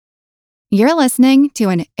You're listening to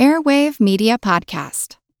an Airwave Media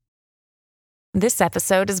Podcast. This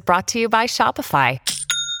episode is brought to you by Shopify.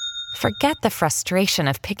 Forget the frustration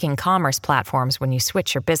of picking commerce platforms when you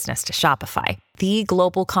switch your business to Shopify, the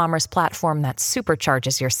global commerce platform that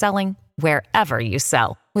supercharges your selling wherever you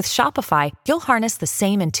sell. With Shopify, you'll harness the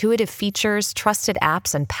same intuitive features, trusted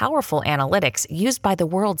apps, and powerful analytics used by the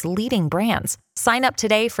world's leading brands. Sign up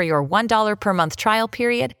today for your $1 per month trial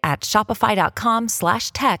period at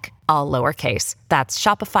shopify.com/tech, all lowercase. That's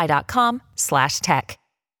shopify.com/tech.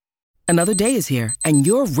 Another day is here, and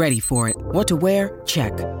you're ready for it. What to wear?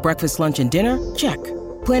 Check. Breakfast, lunch, and dinner? Check.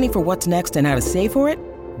 Planning for what's next and how to save for it?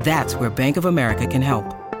 That's where Bank of America can help.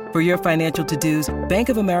 For your financial to-dos, Bank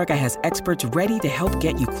of America has experts ready to help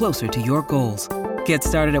get you closer to your goals. Get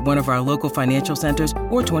started at one of our local financial centers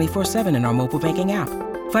or 24/7 in our mobile banking app.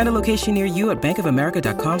 Find a location near you at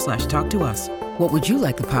bankofamerica.com/talktous. What would you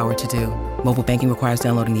like the power to do? Mobile banking requires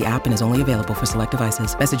downloading the app and is only available for select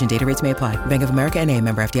devices. Message and data rates may apply. Bank of America N.A.,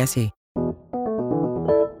 member FDIC.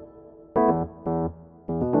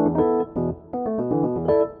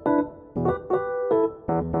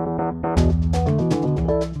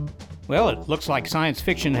 Well, it looks like science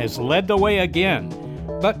fiction has led the way again.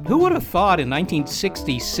 But who would have thought in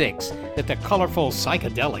 1966 that the colorful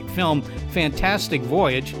psychedelic film Fantastic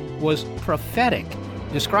Voyage was prophetic,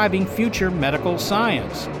 describing future medical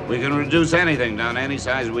science? We can reduce anything down to any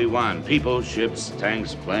size we want. People, ships,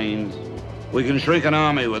 tanks, planes. We can shrink an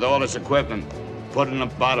army with all its equipment, put in a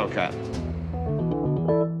bottle cap.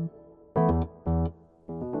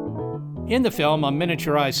 In the film, a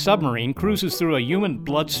miniaturized submarine cruises through a human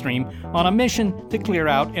bloodstream on a mission to clear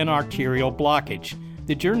out an arterial blockage.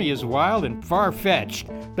 The journey is wild and far-fetched,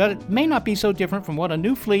 but it may not be so different from what a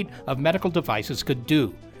new fleet of medical devices could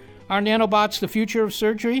do. Are nanobots the future of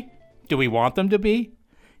surgery? Do we want them to be?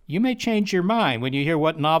 You may change your mind when you hear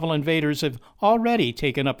what novel invaders have already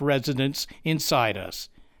taken up residence inside us.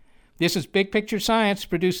 This is Big Picture Science,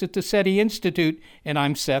 produced at the SETI Institute, and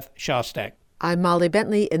I'm Seth Shostak. I'm Molly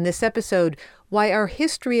Bentley. In this episode, why our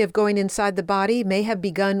history of going inside the body may have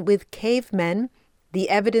begun with cavemen,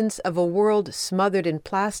 the evidence of a world smothered in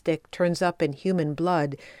plastic turns up in human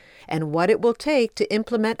blood, and what it will take to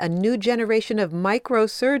implement a new generation of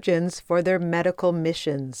microsurgeons for their medical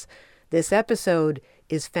missions. This episode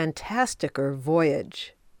is Fantasticer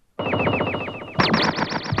Voyage.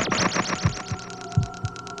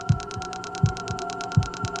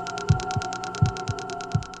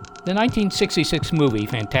 The 1966 movie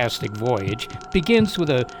Fantastic Voyage begins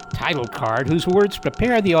with a title card whose words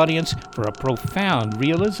prepare the audience for a profound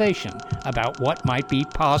realization about what might be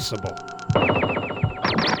possible.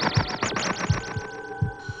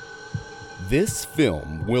 This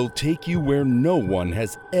film will take you where no one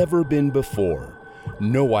has ever been before.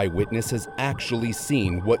 No eyewitness has actually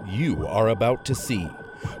seen what you are about to see.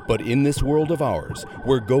 But in this world of ours,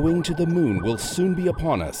 where going to the moon will soon be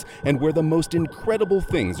upon us, and where the most incredible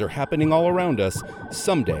things are happening all around us,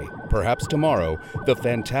 someday, perhaps tomorrow, the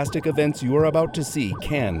fantastic events you are about to see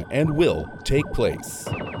can and will take place.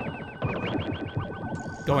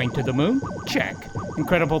 Going to the moon? Check.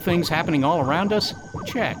 Incredible things happening all around us?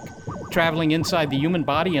 Check. Traveling inside the human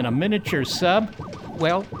body in a miniature sub?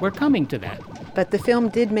 Well, we're coming to that. But the film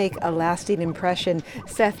did make a lasting impression.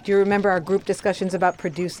 Seth, do you remember our group discussions about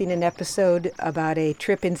producing an episode about a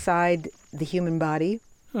trip inside the human body?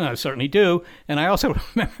 I certainly do. And I also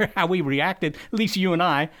remember how we reacted, at least you and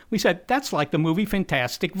I. We said, that's like the movie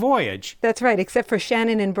Fantastic Voyage. That's right, except for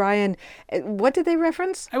Shannon and Brian. What did they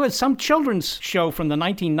reference? It was some children's show from the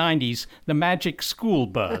 1990s, The Magic School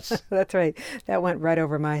Bus. That's right. That went right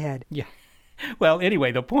over my head. Yeah. Well,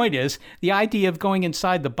 anyway, the point is, the idea of going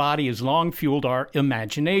inside the body has long fueled our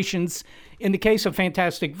imaginations. In the case of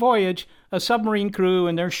Fantastic Voyage, a submarine crew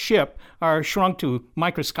and their ship are shrunk to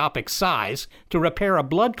microscopic size to repair a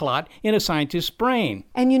blood clot in a scientist's brain.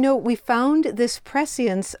 And you know, we found this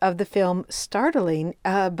prescience of the film startling,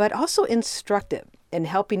 but also instructive in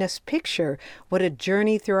helping us picture what a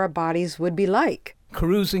journey through our bodies would be like.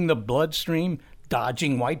 Cruising the bloodstream,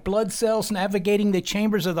 dodging white blood cells, navigating the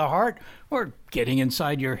chambers of the heart, or getting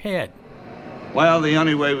inside your head. Well, the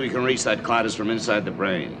only way we can reach that clot is from inside the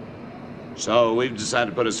brain. So we've decided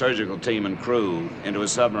to put a surgical team and crew into a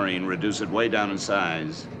submarine, reduce it way down in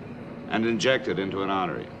size, and inject it into an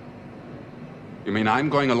artery. You mean I'm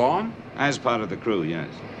going along? As part of the crew, yes.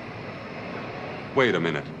 Wait a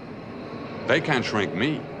minute. They can't shrink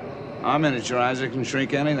me. Our miniaturizer can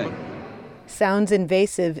shrink anything. Sounds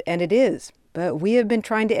invasive, and it is. But we have been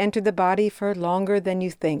trying to enter the body for longer than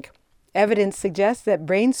you think. Evidence suggests that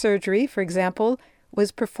brain surgery, for example,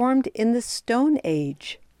 was performed in the Stone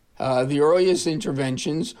Age. The earliest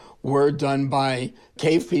interventions were done by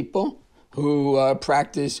cave people who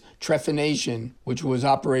practiced trephination, which was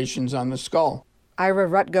operations on the skull. Ira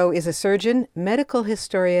Rutgo is a surgeon, medical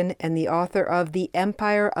historian, and the author of The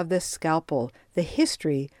Empire of the Scalpel, The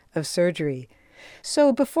History of Surgery.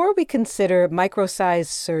 So before we consider micro-sized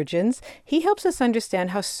surgeons, he helps us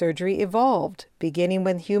understand how surgery evolved, beginning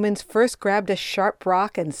when humans first grabbed a sharp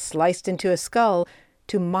rock and sliced into a skull,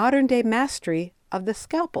 to modern-day mastery of the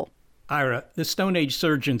scalpel. Ira, the Stone Age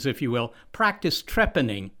surgeons, if you will, practiced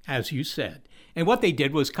trepanning, as you said. And what they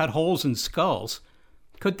did was cut holes in skulls.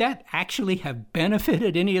 Could that actually have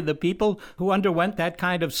benefited any of the people who underwent that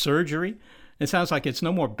kind of surgery? It sounds like it's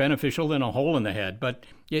no more beneficial than a hole in the head, but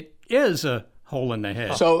it is a hole in the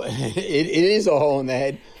head. So it is a hole in the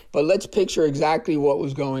head, but let's picture exactly what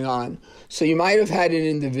was going on. So you might have had an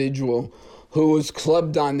individual who was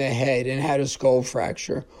clubbed on the head and had a skull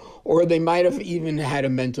fracture, or they might have even had a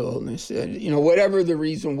mental illness. Whatever the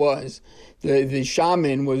reason was, the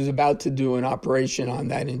shaman was about to do an operation on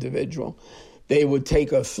that individual. They would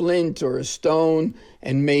take a flint or a stone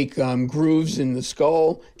and make grooves in the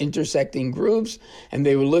skull, intersecting grooves, and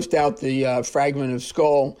they would lift out the fragment of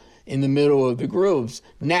skull in the middle of the grooves.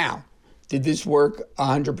 Now, did this work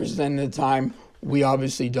 100% of the time? We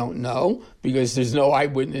obviously don't know because there's no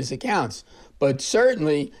eyewitness accounts. But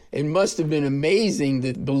certainly, it must have been amazing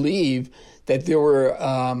to believe that there were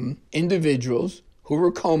individuals who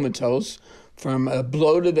were comatose from a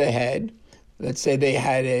blow to the head. Let's say they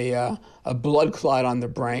had a blood clot on the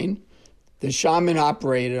brain. The shaman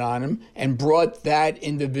operated on him and brought that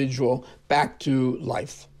individual back to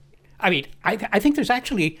life. I mean, I think there's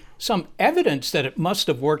actually some evidence that it must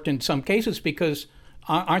have worked in some cases because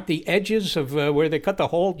aren't the edges of where they cut the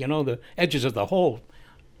hole, the edges of the hole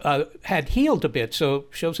had healed a bit, so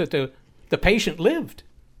shows that the patient lived.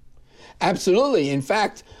 Absolutely. In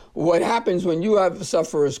fact, what happens when you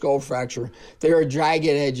suffer a skull fracture, there are jagged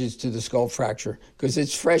edges to the skull fracture because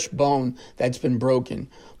it's fresh bone that's been broken.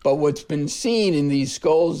 But what's been seen in these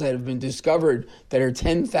skulls that have been discovered that are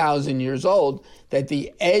 10,000 years old, that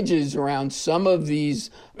the edges around some of these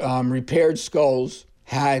repaired skulls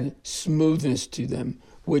had smoothness to them,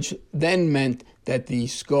 which then meant that the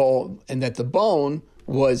skull and that the bone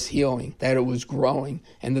was healing, that it was growing,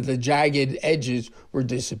 and that the jagged edges were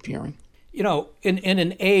disappearing. In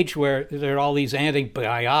an age where there are all these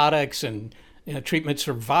antibiotics and treatments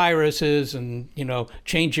for viruses and,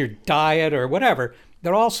 change your diet or whatever,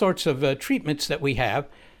 there are all sorts of treatments that we have,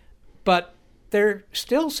 but there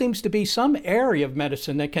still seems to be some area of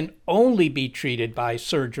medicine that can only be treated by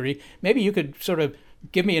surgery. Maybe you could sort of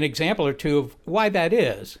give me an example or two of why that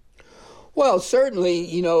is. Well, certainly,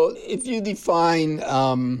 if you define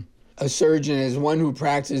a surgeon as one who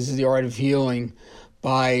practices the art of healing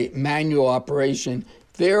by manual operation,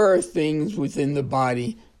 there are things within the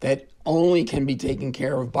body that only can be taken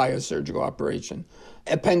care of by a surgical operation.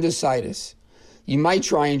 Appendicitis. You might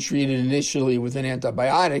try and treat it initially with an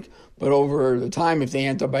antibiotic, but over the time, if the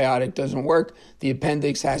antibiotic doesn't work, the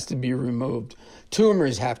appendix has to be removed.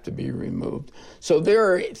 Tumors have to be removed. So there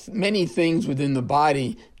are many things within the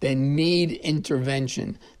body that need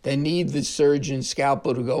intervention, that need the surgeon's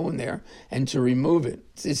scalpel to go in there and to remove it.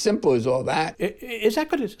 It's as simple as all that. Is that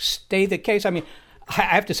going to stay the case? I mean, I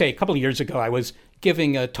have to say, a couple of years ago, I was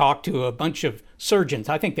giving a talk to a bunch of surgeons.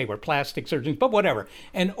 I think they were plastic surgeons, but whatever.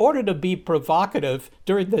 In order to be provocative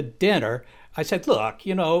during the dinner, I said, look,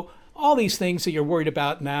 all these things that you're worried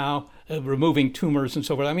about now, removing tumors and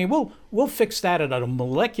so forth, I mean, we'll fix that at a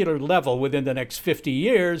molecular level within the next 50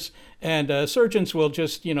 years, and surgeons will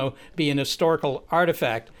just, be an historical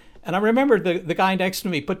artifact. And I remember the guy next to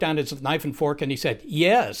me put down his knife and fork and he said,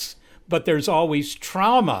 yes, but there's always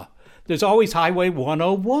trauma. There's always Highway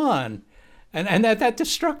 101. And that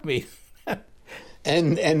just struck me.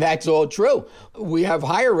 And that's all true. We have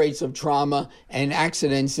higher rates of trauma and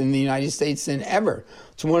accidents in the United States than ever.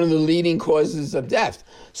 It's one of the leading causes of death.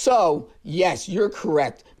 So, yes, you're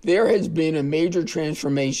correct. There has been a major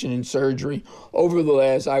transformation in surgery over the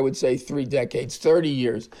last, I would say, 3 decades, 30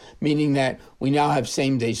 years, meaning that we now have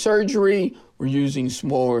same-day surgery, we're using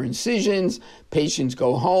smaller incisions, patients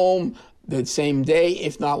go home the same day,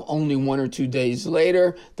 if not only 1 or 2 days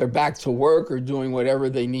later, they're back to work or doing whatever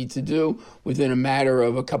they need to do within a matter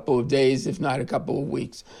of a couple of days, if not a couple of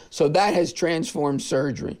weeks. So that has transformed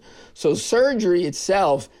surgery. So surgery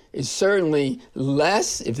itself is certainly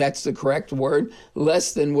less, if that's the correct word,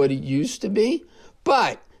 less than what it used to be,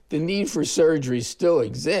 but the need for surgery still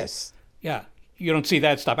exists. Yeah. You don't see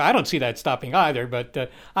that stopping. I don't see that stopping either, but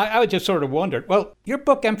I would just sort of wonder. Well, your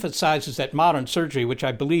book emphasizes that modern surgery, which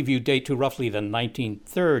I believe you date to roughly the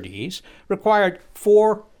 1930s, required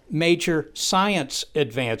 4 major science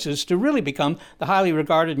advances to really become the highly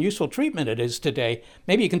regarded and useful treatment it is today.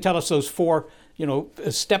 Maybe you can tell us those 4,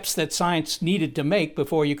 steps that science needed to make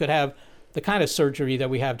before you could have the kind of surgery that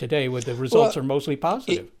we have today, where the results are mostly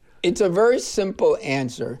positive. It's a very simple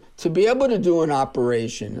answer. To be able to do an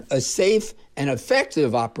operation, a safe and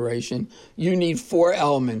effective operation, you need 4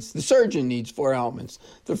 elements. The surgeon needs 4 elements.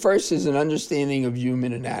 The first is an understanding of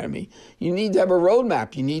human anatomy. You need to have a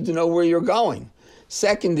roadmap. You need to know where you're going.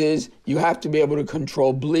 Second is you have to be able to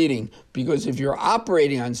control bleeding, because if you're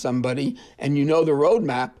operating on somebody and you know the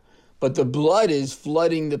roadmap, but the blood is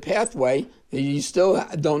flooding the pathway, you still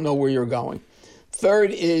don't know where you're going.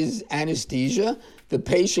 Third is anesthesia. The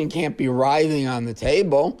patient can't be writhing on the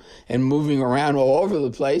table and moving around all over the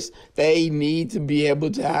place. They need to be able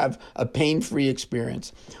to have a pain-free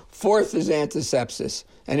experience. Fourth is antisepsis.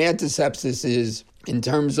 And antisepsis is, in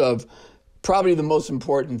terms of probably the most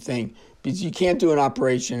important thing, because you can't do an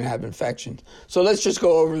operation and have infections. So let's just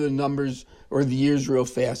go over the numbers or the years real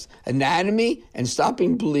fast. Anatomy and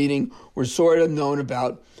stopping bleeding were sort of known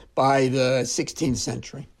about by the 16th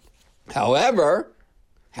century. However,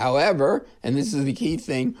 and this is the key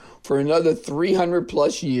thing, for another 300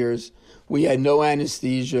 plus years, we had no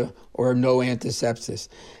anesthesia or no antisepsis.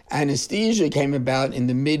 Anesthesia came about in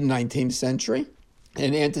the mid-19th century,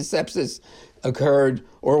 and antisepsis occurred,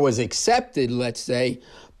 or was accepted, let's say,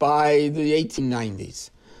 by the 1890s.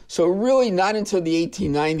 So really not until the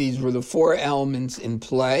 1890s were the 4 elements in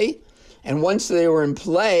play. And once they were in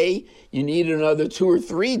play, you needed another 2 or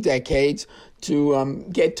 3 decades to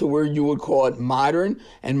get to where you would call it modern,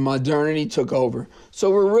 and modernity took over.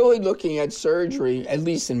 So we're really looking at surgery, at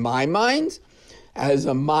least in my mind, as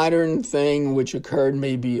a modern thing which occurred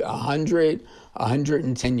maybe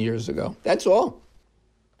 110 years ago. That's all.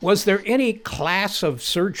 Was there any class of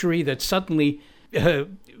surgery that suddenly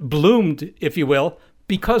bloomed, if you will,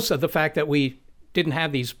 because of the fact that we didn't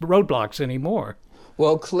have these roadblocks anymore?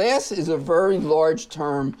 Well, class is a very large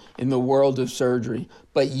term in the world of surgery,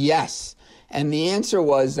 but yes. And the answer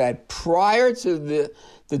was that prior to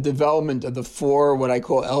the development of the 4, what I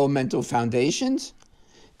call elemental foundations,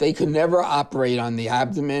 they could never operate on the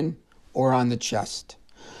abdomen or on the chest.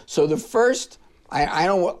 So the first, I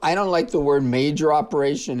don't like the word major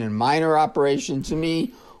operation and minor operation. To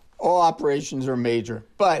me, all operations are major.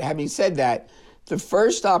 But having said that, the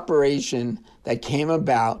first operation that came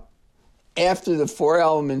about after the 4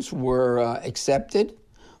 elements were accepted,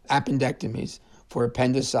 appendectomies for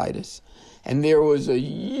appendicitis. And there was a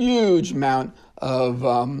huge amount of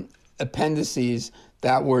appendices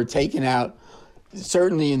that were taken out,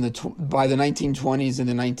 certainly by the 1920s and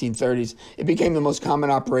the 1930s. It became the most common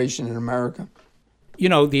operation in America.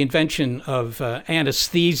 The invention of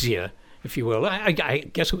anesthesia, if you will, I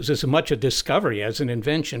guess it was as much a discovery as an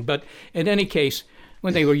invention. But in any case,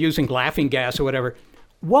 when they were using laughing gas or whatever,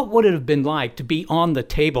 what would it have been like to be on the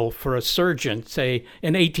table for a surgeon, say,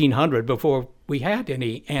 in 1800 before we had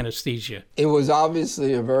any anesthesia? It was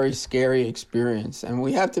obviously a very scary experience, and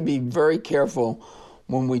we have to be very careful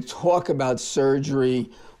when we talk about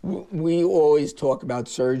surgery. We always talk about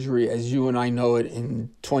surgery as you and I know it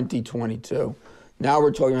in 2022. Now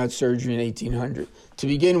we're talking about surgery in 1800. To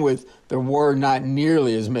begin with, there were not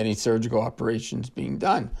nearly as many surgical operations being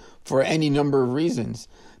done for any number of reasons.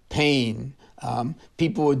 Pain.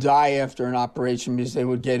 People would die after an operation because they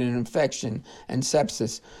would get an infection and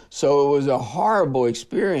sepsis. So it was a horrible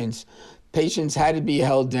experience. Patients had to be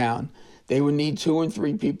held down. They would need 2 and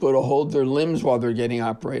 3 people to hold their limbs while they're getting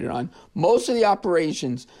operated on. Most of the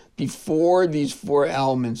operations before these 4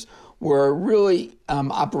 elements were really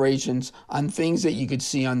operations on things that you could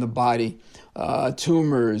see on the body.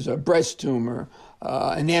 Tumors, a breast tumor,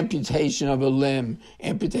 an amputation of a limb,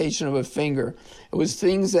 amputation of a finger. It was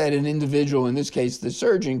things that an individual, in this case the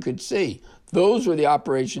surgeon, could see. Those were the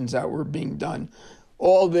operations that were being done.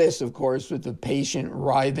 All this, of course, with the patient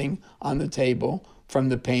writhing on the table from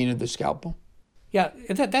the pain of the scalpel. Yeah,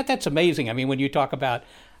 that's amazing. I mean, when you talk about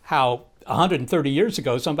how 130 years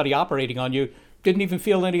ago somebody operating on you didn't even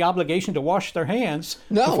feel any obligation to wash their hands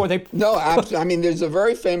before they... No, I mean, there's a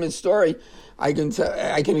very famous story. I can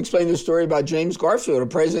explain the story about James Garfield, a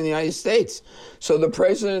president of the United States. So the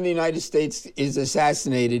president of the United States is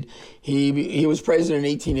assassinated. He was president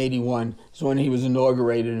in 1881. It's when he was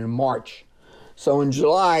inaugurated in March. So in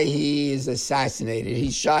July, he is assassinated.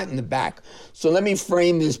 He's shot in the back. So let me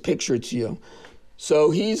frame this picture to you. So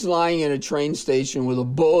he's lying at a train station with a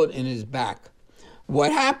bullet in his back.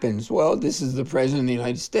 What happens? Well, this is the president of the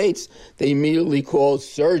United States. They immediately call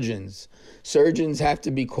surgeons. Surgeons have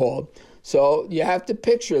to be called. So you have to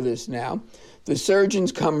picture this now. The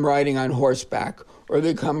surgeons come riding on horseback, or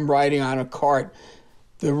they come riding on a cart.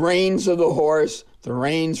 The reins of the horse, the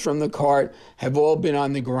reins from the cart have all been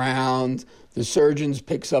on the ground. The surgeons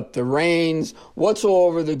picks up the reins. What's all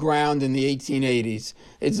over the ground in the 1880s?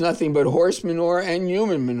 It's nothing but horse manure and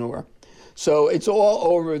human manure. So it's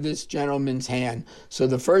all over this gentleman's hand. So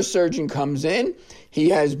the first surgeon comes in. He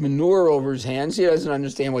has manure over his hands. He doesn't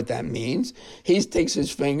understand what that means. He takes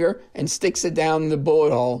his finger and sticks it down the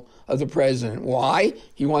bullet hole of the president. Why?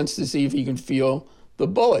 He wants to see if he can feel the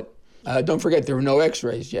bullet. Don't forget, there were no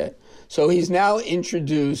x-rays yet. So he's now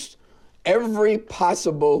introduced every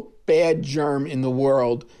possible bad germ in the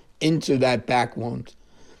world into that back wound.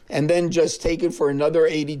 And then just take it for another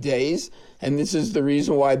 80 days. And this is the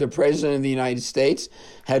reason why the President of the United States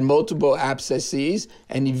had multiple abscesses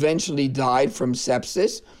and eventually died from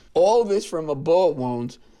sepsis. All this from a bullet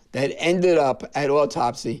wound that ended up at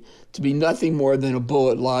autopsy to be nothing more than a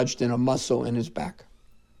bullet lodged in a muscle in his back.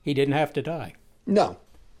 He didn't have to die. No.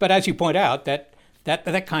 But as you point out, that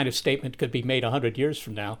kind of statement could be made 100 years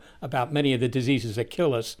from now about many of the diseases that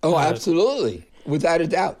kill us. Oh, absolutely. Without a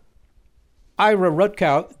doubt. Ira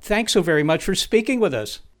Rutkow, thanks so very much for speaking with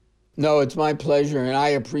us. No, it's my pleasure, and I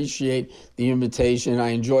appreciate the invitation. I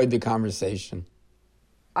enjoyed the conversation.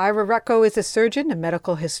 Ira Rutkow is a surgeon, a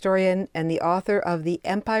medical historian, and the author of The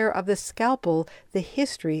Empire of the Scalpel, The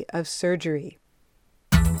History of Surgery.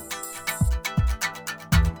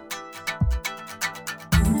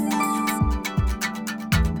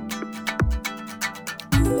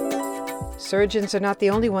 Surgeons are not the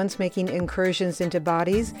only ones making incursions into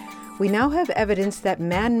bodies. We now have evidence that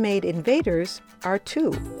man-made invaders are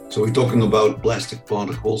too. So we're talking about plastic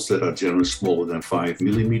particles that are generally smaller than 5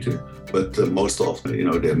 millimeter, but most often,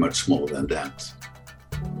 they're much smaller than that.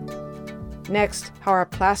 Next, how our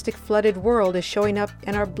plastic-flooded world is showing up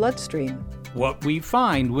in our bloodstream. What we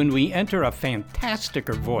find when we enter a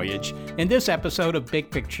fantastical voyage in this episode of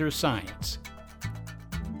Big Picture Science.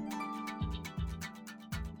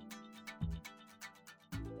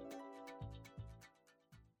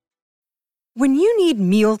 When you need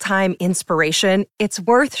mealtime inspiration, it's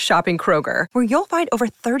worth shopping Kroger, where you'll find over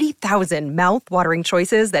 30,000 mouth-watering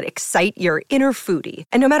choices that excite your inner foodie.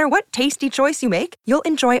 And no matter what tasty choice you make, you'll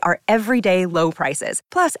enjoy our everyday low prices,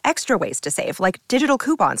 plus extra ways to save, like digital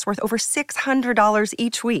coupons worth over $600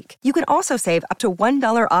 each week. You can also save up to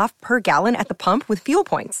 $1 off per gallon at the pump with fuel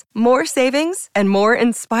points. More savings and more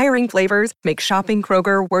inspiring flavors make shopping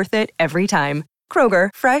Kroger worth it every time. Kroger,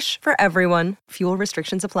 fresh for everyone. Fuel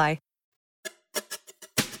restrictions apply.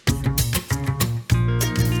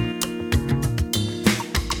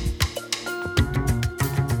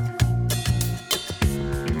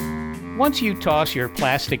 Once you toss your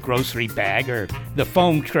plastic grocery bag or the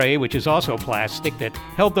foam tray, which is also plastic, that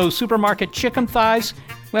held those supermarket chicken thighs,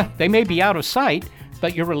 well, they may be out of sight,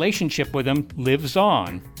 but your relationship with them lives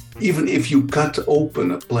on. Even if you cut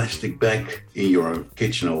open a plastic bag in your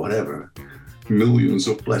kitchen or whatever, millions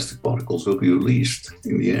of plastic particles will be released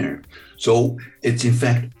in the air. So it's in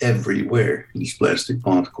fact everywhere, these plastic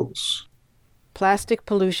particles. Plastic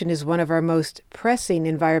pollution is one of our most pressing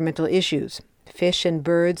environmental issues. Fish and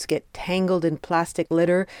birds get tangled in plastic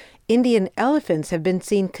litter. Indian elephants have been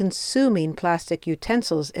seen consuming plastic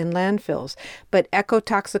utensils in landfills. But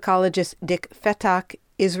ecotoxicologist Dick Fettock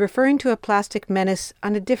is referring to a plastic menace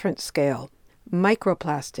on a different scale: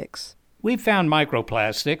 microplastics. We've found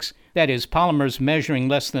microplastics, that is, polymers measuring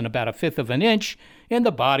less than about 1/5 of an inch, in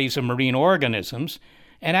the bodies of marine organisms.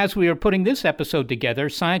 And as we were putting this episode together,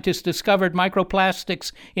 scientists discovered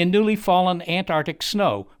microplastics in newly fallen Antarctic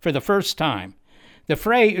snow for the first time. The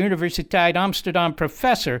Vrije Universiteit Amsterdam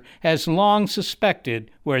professor has long suspected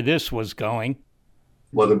where this was going.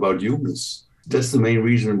 What about humans? That's the main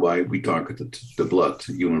reason why we targeted the blood,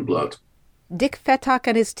 human blood. Dick Fettock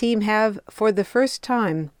and his team have, for the first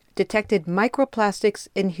time, detected microplastics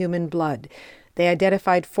in human blood. They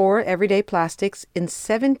identified 4 everyday plastics in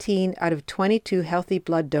 17 out of 22 healthy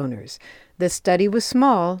blood donors. The study was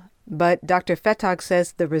small, but Dr. Fettock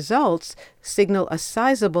says the results signal a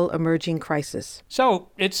sizable emerging crisis. So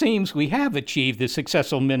it seems we have achieved the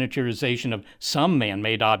successful miniaturization of some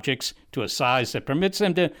man-made objects to a size that permits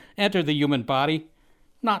them to enter the human body.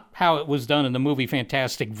 Not how it was done in the movie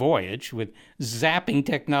Fantastic Voyage, with zapping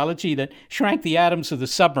technology that shrank the atoms of the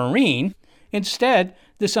submarine. Instead,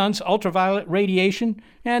 the sun's ultraviolet radiation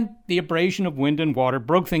and the abrasion of wind and water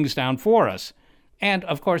broke things down for us. And,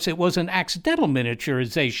 of course, it was an accidental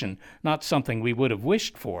miniaturization, not something we would have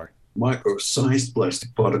wished for. Micro-sized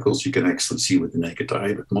plastic particles you can actually see with the naked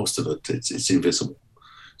eye, but most of it's invisible.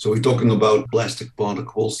 So we're talking about plastic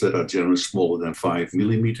particles that are generally smaller than 5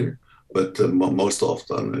 millimeter, but most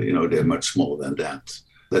often, they're much smaller than that.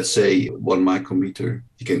 Let's say 1 micrometer.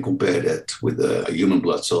 You can compare that with a human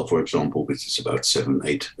blood cell, for example, which is about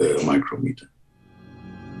 7-8 micrometer.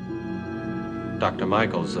 Dr.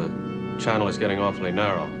 Michaels, the channel is getting awfully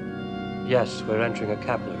narrow. Yes, we're entering a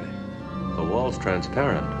capillary. The wall's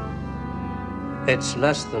transparent. It's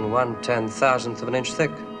less than 1/10,000th of an inch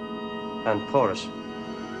thick and porous.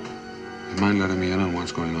 You mind letting me in on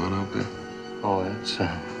what's going on out there? Oh, it's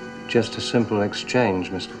just a simple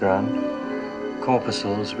exchange, Mr. Grant.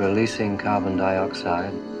 Corpuscles releasing carbon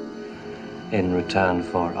dioxide in return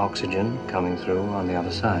for oxygen coming through on the other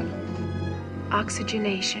side.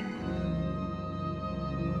 Oxygenation.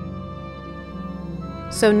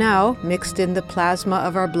 So now, mixed in the plasma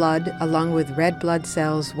of our blood, along with red blood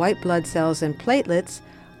cells, white blood cells, and platelets,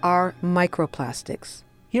 are microplastics.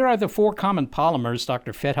 Here are the 4 common polymers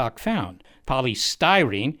Dr. Fettock found.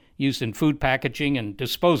 Polystyrene, used in food packaging and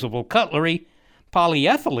disposable cutlery.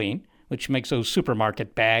 Polyethylene, which makes those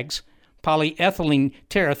supermarket bags. Polyethylene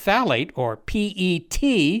terephthalate, or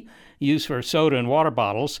PET, used for soda and water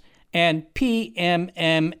bottles. And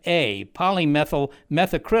PMMA, polymethyl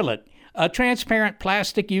methacrylate, a transparent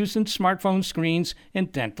plastic used in smartphone screens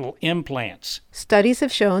and dental implants. Studies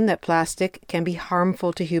have shown that plastic can be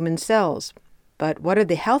harmful to human cells. But what are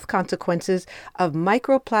the health consequences of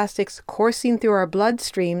microplastics coursing through our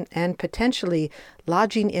bloodstream and potentially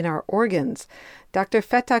lodging in our organs? Dr.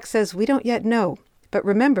 Fettock says we don't yet know. But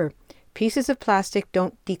remember, pieces of plastic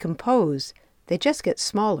don't decompose. They just get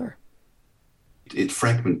smaller. It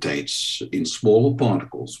fragmentates in smaller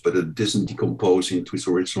particles, but it doesn't decompose into its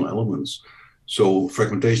original elements. So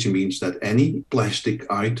fragmentation means that any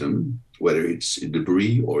plastic item, whether it's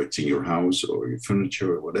debris or it's in your house or your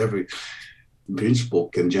furniture or whatever, in principle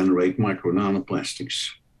can generate micro nanoplastics.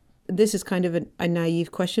 This is kind of a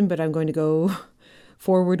naive question, but I'm going to go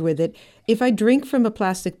forward with it. If I drink from a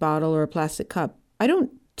plastic bottle or a plastic cup, I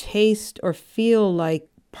don't taste or feel like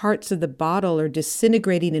parts of the bottle are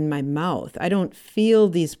disintegrating in my mouth. I don't feel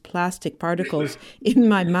these plastic particles in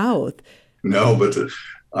my mouth. No, but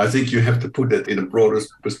I think you have to put that in a broader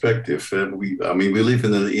perspective. We live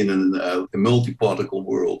in a multi-particle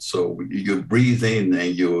world. So you breathe in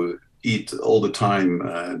and you eat all the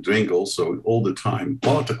time, drink also all the time,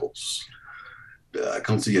 particles. I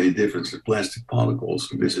can't see any difference with plastic particles.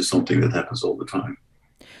 This is something that happens all the time.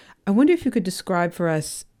 I wonder if you could describe for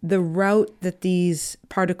us the route that these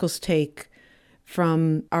particles take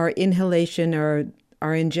from our inhalation or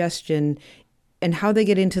our ingestion and how they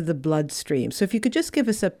get into the bloodstream. So if you could just give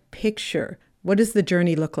us a picture, what does the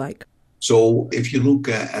journey look like? So if you look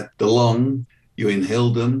at the lung, you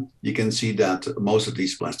inhale them, you can see that most of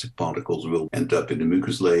these plastic particles will end up in the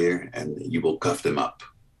mucus layer and you will cough them up.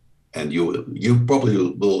 And you probably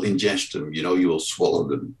will ingest them, you will swallow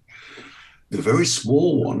them. The very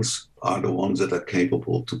small ones are the ones that are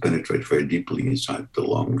capable to penetrate very deeply inside the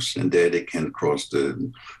lungs, and there they can cross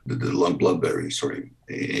the lung-blood barrier,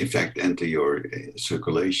 in fact, enter your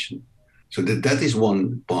circulation. So that is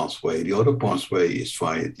one pathway. The other pathway is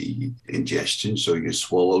via the ingestion, so you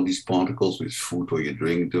swallow these particles with food or you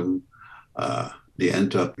drink them. They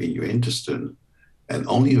end up in your intestine, and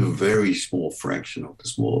only a very small fraction of the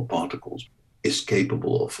smaller particles is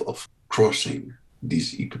capable of crossing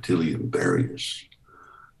these epithelial barriers.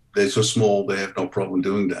 They're so small, they have no problem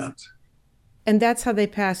doing that. And that's how they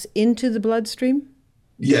pass into the bloodstream?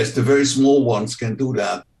 Yes, the very small ones can do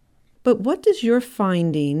that. But what does your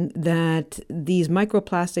finding that these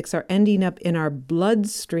microplastics are ending up in our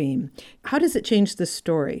bloodstream, how does it change the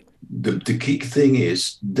story? The key thing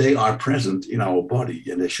is they are present in our body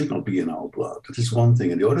and they should not be in our blood. That is one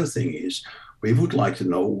thing. And the other thing is we would like to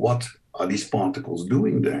know what are these particles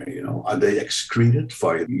doing there? Are they excreted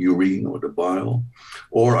via the urine or the bile?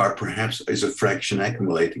 Or is a fraction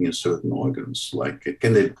accumulating in certain organs? Like,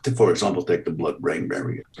 can they, for example, take the blood-brain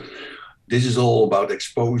barrier? This is all about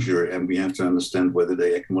exposure, and we have to understand whether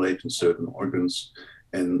they accumulate in certain organs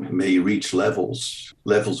and may reach levels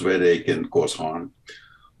where they can cause harm.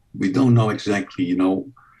 We don't know exactly,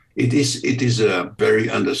 It is a very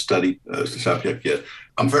understudied subject yet.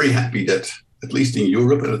 I'm very happy that at least in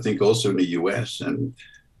Europe, and I think also in the US and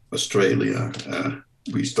Australia,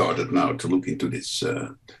 we started now to look into this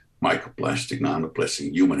microplastic,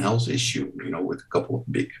 nanoplastic human health issue, with a couple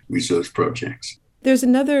of big research projects. There's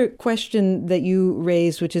another question that you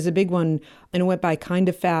raised, which is a big one, and it went by kind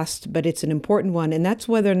of fast, but it's an important one, and that's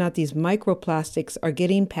whether or not these microplastics are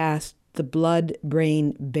getting past the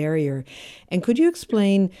blood-brain barrier. And could you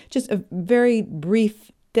explain just a very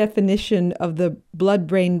brief definition of the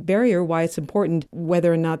blood-brain barrier, why it's important,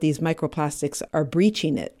 whether or not these microplastics are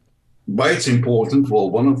breaching it? Why it's important? Well,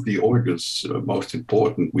 one of the organs most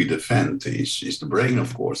important we defend is the brain,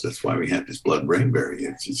 of course. That's why we have this blood-brain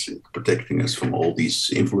barrier. It's protecting us from all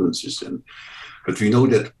these influences. But we know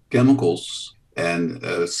that chemicals and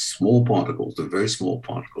small particles, the very small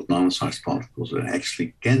particles, nano-sized particles, that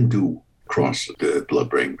actually can cross the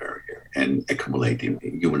blood-brain barrier and accumulate in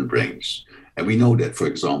human brains. And we know that, for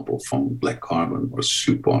example, from black carbon or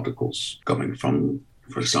soot particles coming from,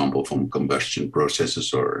 for example, from combustion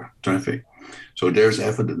processes or traffic. So there's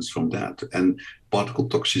evidence from that. And particle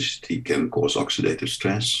toxicity can cause oxidative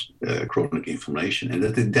stress, chronic inflammation, and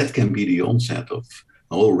that can be the onset of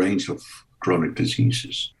a whole range of chronic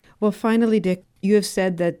diseases. Well, finally, Dick, you have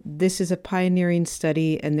said that this is a pioneering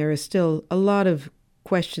study and there is still a lot of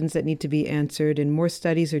questions that need to be answered and more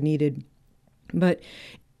studies are needed. But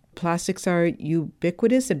plastics are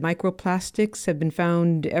ubiquitous and microplastics have been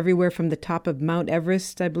found everywhere from the top of Mount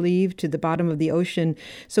Everest, I believe, to the bottom of the ocean.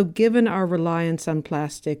 So given our reliance on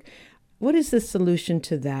plastic, what is the solution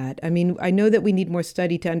to that? I mean, I know that we need more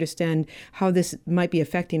study to understand how this might be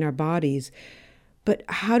affecting our bodies, but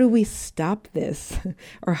how do we stop this?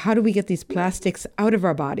 Or how do we get these plastics out of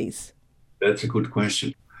our bodies? That's a good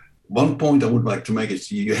question. One point I would like to make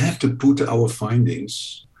is you have to put our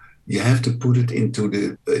findings, you have to put it into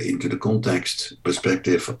the context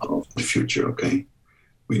perspective of the future, okay?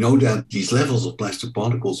 We know that these levels of plastic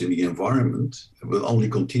particles in the environment will only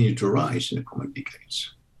continue to rise in the coming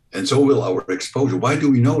decades. And so will our exposure. Why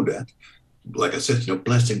do we know that? Like I said,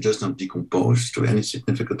 plastic does not decompose to any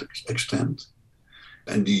significant extent.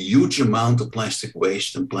 And the huge amount of plastic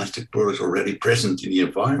waste and plastic products already present in the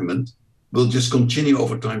environment will just continue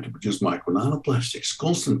over time to produce micro nanoplastics,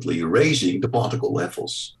 constantly raising the particle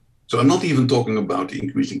levels. So I'm not even talking about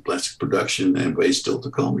increasing plastic production and waste still to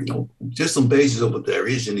come. Just on basis of what there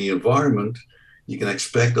is in the environment, you can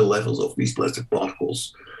expect the levels of these plastic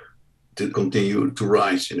particles to continue to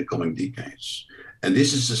rise in the coming decades. And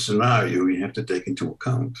this is a scenario you have to take into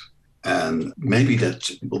account. And maybe that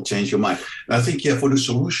will change your mind. And I think, for the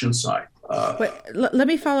solution side. But let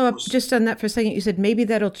me follow up just on that for a second. You said maybe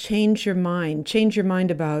that'll change your mind. Change your mind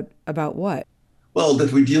about what? Well,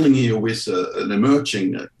 that we're dealing here with an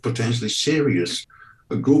emerging, potentially serious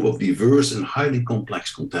group of diverse and highly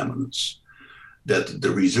complex contaminants. That the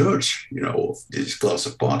research, of this class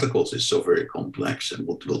of particles is so very complex and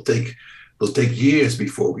will take years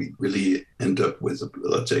before we really end up with,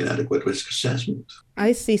 let's say, an adequate risk assessment.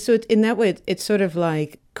 I see. So in that way, it's sort of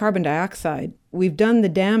like carbon dioxide. We've done the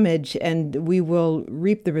damage and we will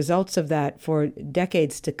reap the results of that for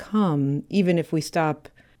decades to come, even if we stop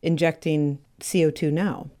injecting CO2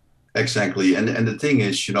 now. Exactly. And the thing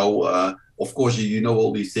is, of course,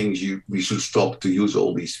 all these things, we should stop to use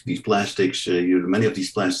all these plastics. Many of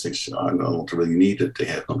these plastics are not really needed. They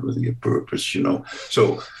have not really a purpose,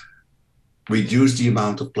 So reduce the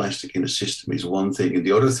amount of plastic in the system is one thing. And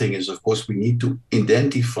the other thing is, of course, we need to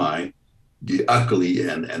identify the ugly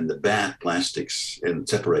and the bad plastics and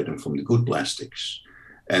separate them from the good plastics.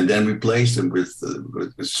 And then replace them with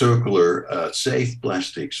circular, safe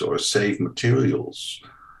plastics or safe materials.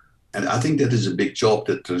 And I think that is a big job.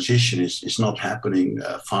 That transition is not happening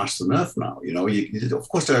fast enough now. Of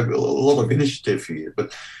course, there are a lot of initiative here,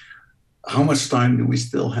 but how much time do we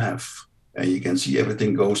still have? And you can see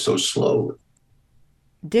everything goes so slow.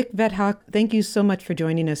 Dick Vethoek, thank you so much for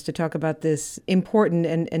joining us to talk about this important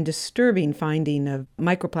and disturbing finding of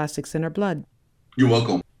microplastics in our blood. You're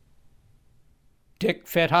welcome. Dick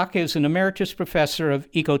Vethoek is an emeritus professor of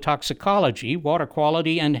ecotoxicology, water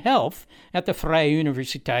quality, and health at the Vrije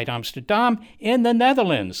Universiteit Amsterdam in the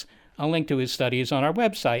Netherlands. A link to his study is on our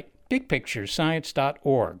website,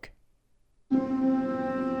 bigpicturescience.org.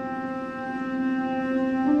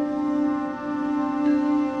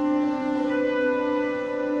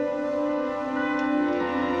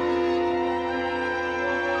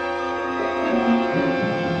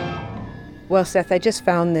 Well, Seth, I just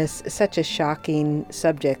found this such a shocking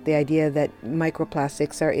subject, the idea that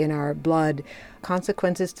microplastics are in our blood,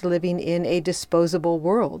 consequences to living in a disposable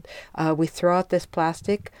world. We throw out this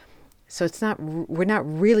plastic, so we're not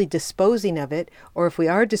really disposing of it, or if we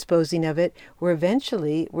are disposing of it, we're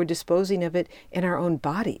disposing of it in our own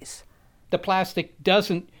bodies. The plastic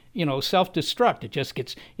doesn't, self-destruct. It just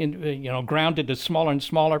gets, grounded to smaller and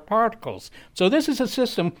smaller particles. So this is a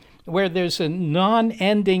system where there's a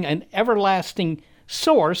non-ending and everlasting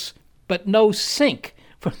source, but no sink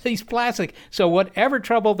for these plastics. So whatever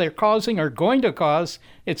trouble they're causing or going to cause,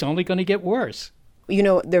 it's only going to get worse.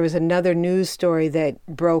 There was another news story that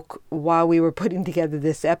broke while we were putting together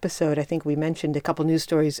this episode. I think we mentioned a couple news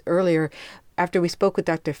stories earlier. After we spoke with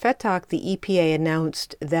Dr. Fetak, the EPA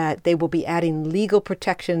announced that they will be adding legal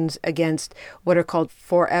protections against what are called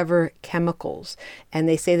forever chemicals. And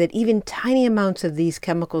they say that even tiny amounts of these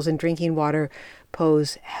chemicals in drinking water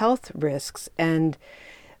pose health risks. And,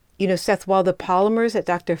 you know, Seth, while the polymers that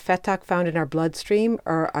Dr. Fetak found in our bloodstream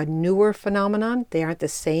are a newer phenomenon, they aren't the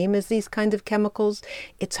same as these kinds of chemicals,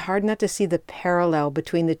 it's hard not to see the parallel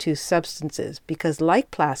between the two substances because,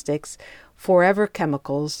 like plastics, forever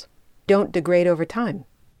chemicals don't degrade over time.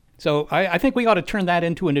 So I think we ought to turn that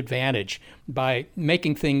into an advantage by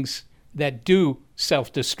making things that do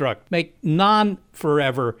self-destruct, make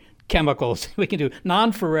non-forever chemicals. We can do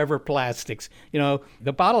non-forever plastics. You know,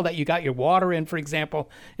 the bottle that you got your water in, for example,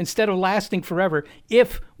 instead of lasting forever,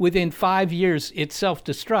 if within 5 years it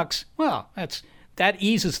self-destructs, well, that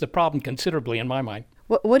eases the problem considerably in my mind.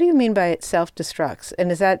 What do you mean by it self-destructs?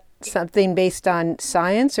 And is that something based on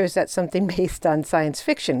science, or is that something based on science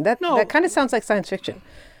fiction? That kind of sounds like science fiction.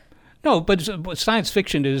 No, but science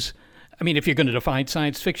fiction is, I mean, if you're going to define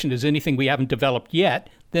science fiction as anything we haven't developed yet,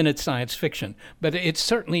 then it's science fiction. But it's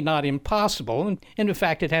certainly not impossible, and in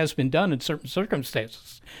fact, it has been done in certain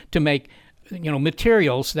circumstances to make,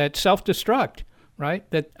 materials that self-destruct, right?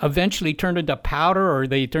 That eventually turn into powder, or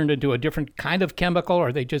they turn into a different kind of chemical,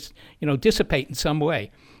 or they just, dissipate in some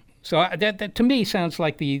way. So that to me sounds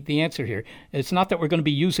like the answer here. It's not that we're going to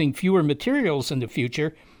be using fewer materials in the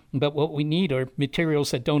future, but what we need are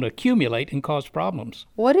materials that don't accumulate and cause problems.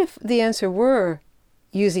 What if the answer were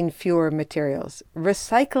using fewer materials?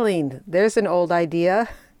 Recycling, there's an old idea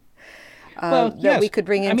that we could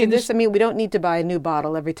bring into this. I mean, we don't need to buy a new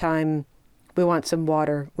bottle every time we want some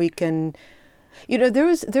water. We can, there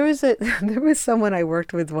was someone I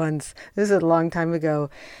worked with once, this is a long time ago,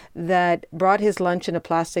 that brought his lunch in a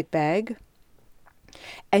plastic bag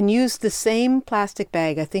and used the same plastic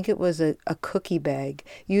bag, I think it was a cookie bag,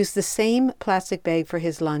 used the same plastic bag for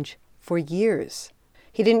his lunch for years.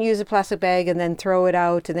 He didn't use a plastic bag and then throw it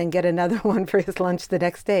out and then get another one for his lunch the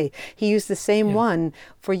next day. He used the same one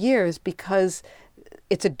for years because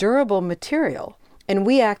it's a durable material. And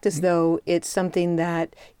we act as though it's something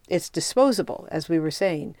that it's disposable, as we were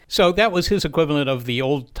saying. So that was his equivalent of the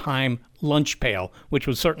old-time lunch pail, which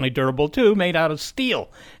was certainly durable too, made out of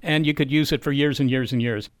steel. And you could use it for years and years and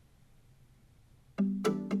years.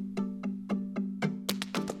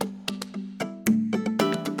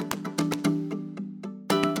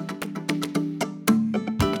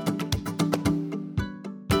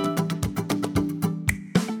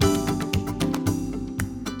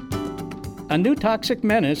 A new toxic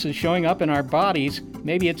menace is showing up in our bodies.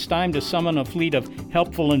 Maybe it's time to summon a fleet of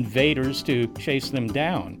helpful invaders to chase them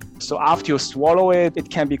down. So after you swallow it, it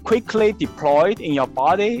can be quickly deployed in your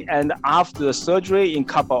body. And after the surgery in a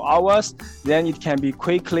couple of hours, then it can be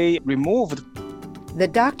quickly removed. The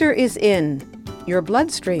doctor is in your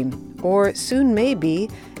bloodstream, or soon may be,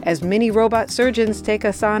 as many robot surgeons take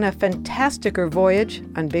us on a fantasticer voyage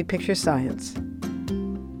on Big Picture Science.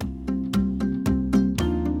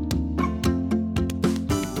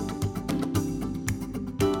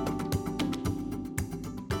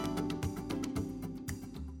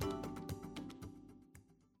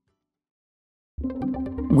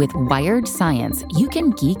 With Wired Science, you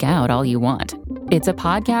can geek out all you want. It's a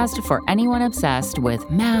podcast for anyone obsessed with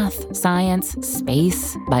math, science,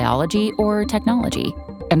 space, biology, or technology.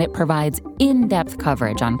 And it provides in-depth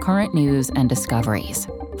coverage on current news and discoveries.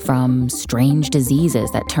 From strange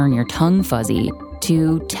diseases that turn your tongue fuzzy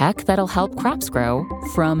to tech that'll help crops grow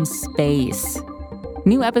from space.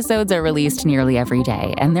 New episodes are released nearly every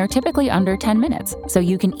day, and they're typically under 10 minutes, so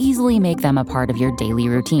you can easily make them a part of your daily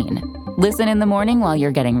routine. Listen in the morning while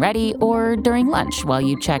you're getting ready, or during lunch while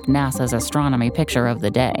you check NASA's astronomy picture of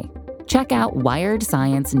the day. Check out Wired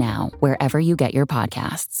Science now, wherever you get your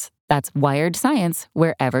podcasts. That's Wired Science,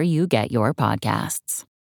 wherever you get your podcasts.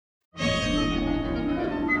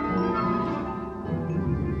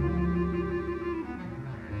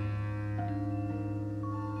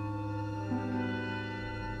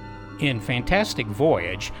 In Fantastic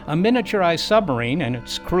Voyage, a miniaturized submarine and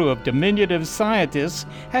its crew of diminutive scientists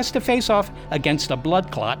has to face off against a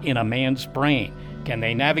blood clot in a man's brain. Can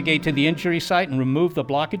they navigate to the injury site and remove the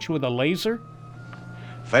blockage with a laser?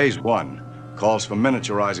 Phase 1 calls for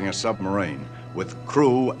miniaturizing a submarine with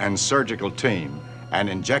crew and surgical team and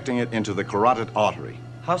injecting it into the carotid artery.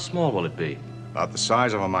 How small will it be? About the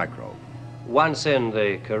size of a microbe. Once in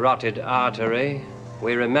the carotid artery,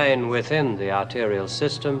 we remain within the arterial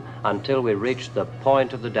system until we reach the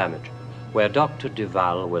point of the damage, where Dr.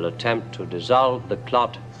 Duval will attempt to dissolve the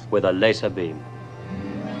clot with a laser beam.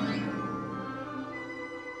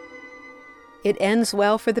 It ends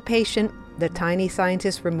well for the patient, The tiny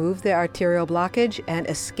scientists remove the arterial blockage and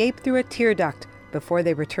escape through a tear duct before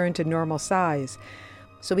they return to normal size.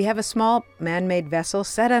 So we have a small man-made vessel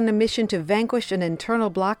set on a mission to vanquish an internal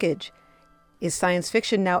blockage. Is science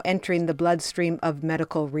fiction now entering the bloodstream of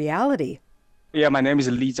medical reality? Yeah, my name is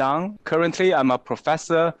Li Zhang. Currently, I'm a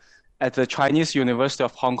professor at the Chinese University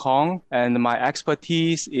of Hong Kong, and my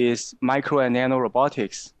expertise is micro and nano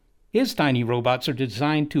robotics. His tiny robots are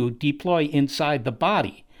designed to deploy inside the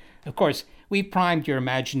body. Of course, we primed your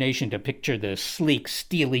imagination to picture the sleek,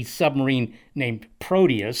 steely submarine named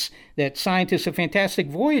Proteus that scientists of Fantastic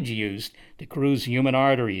Voyage used to cruise human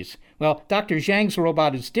arteries. Well, Dr. Zhang's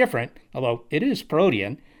robot is different, although it is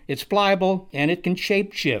protean. It's pliable and it can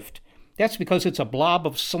shapeshift. That's because it's a blob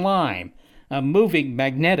of slime, a moving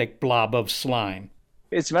magnetic blob of slime.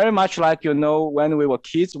 It's very much like, when we were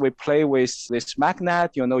kids, we play with this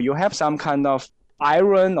magnet. You have some kind of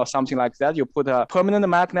iron or something like that. You put a permanent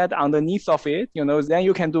magnet underneath of it, then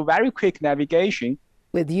you can do very quick navigation.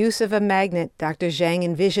 With use of a magnet, Dr. Zhang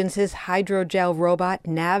envisions his hydrogel robot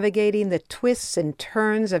navigating the twists and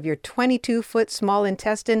turns of your 22-foot small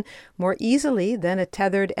intestine more easily than a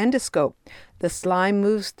tethered endoscope. The slime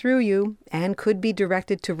moves through you and could be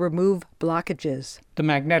directed to remove blockages. The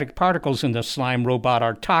magnetic particles in the slime robot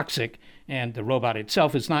are toxic, and the robot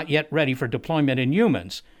itself is not yet ready for deployment in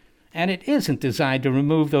humans. And it isn't designed to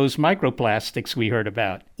remove those microplastics we heard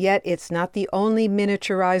about. Yet it's not the only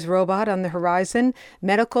miniaturized robot on the horizon.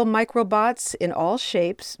 Medical microbots in all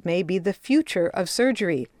shapes may be the future of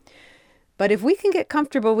surgery. But if we can get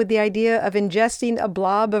comfortable with the idea of ingesting a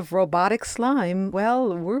blob of robotic slime,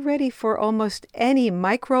 well, we're ready for almost any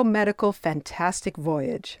micro-medical fantastic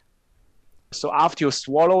voyage. So after you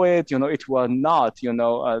swallow it, it will not,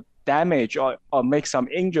 damage or make some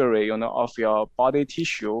injury, of your body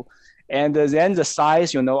tissue. And then the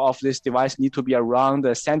size, of this device need to be around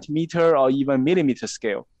a centimeter or even millimeter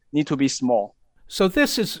scale, need to be small. So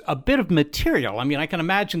this is a bit of material. I mean, I can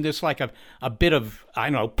imagine this like a bit of,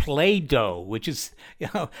 Play-Doh, which is,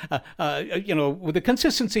 with the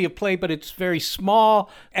consistency of play, but it's very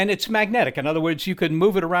small and it's magnetic. In other words, you could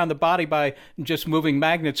move it around the body by just moving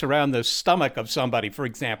magnets around the stomach of somebody, for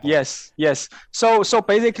example. Yes. So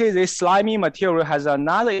basically, this slimy material has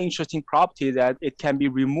another interesting property that it can be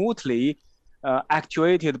remotely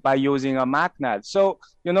actuated by using a magnet. So,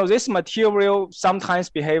 this material sometimes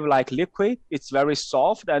behave like liquid. It's very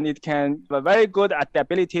soft and it can have a very good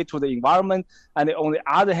adaptability to the environment. And on the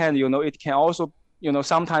other hand, it can also,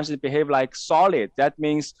 sometimes it behave like solid. That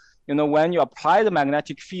means, when you apply the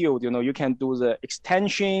magnetic field, you can do the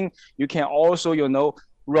extension. You can also,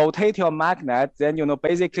 rotate your magnet. Then,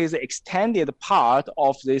 basically the extended part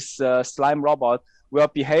of this slime robot will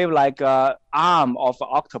behave like an arm of an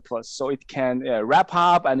octopus. So it can wrap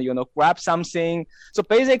up and, grab something. So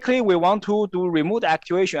basically, we want to do remote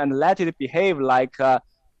actuation and let it behave like a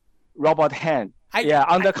robot hand.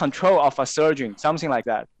 Under control of a surgeon, something like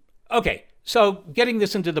that. Okay. So getting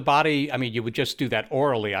this into the body, you would just do that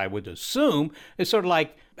orally, I would assume. It's sort of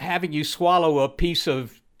like having you swallow a piece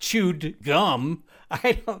of chewed gum.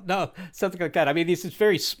 I don't know, something like that. This is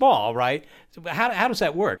very small, right? So how does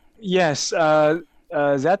that work? Yes.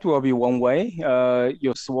 That will be one way.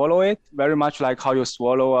 You swallow it very much like how you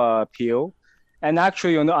swallow a pill. And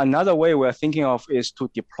actually, another way we're thinking of is to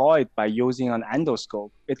deploy it by using an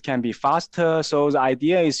endoscope. It can be faster. So the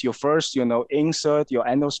idea is you first, insert your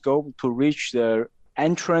endoscope to reach the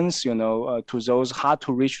entrance, to those hard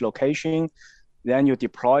to reach location. Then you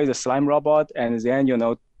deploy the slime robot and then,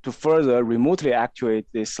 to further remotely actuate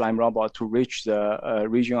the slime robot to reach the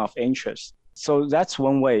region of interest. So that's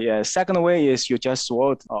one way. Second way is you just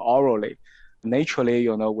swallow it orally. Naturally,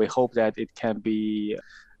 we hope that it can be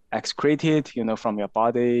excreted, from your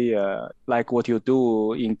body, like what you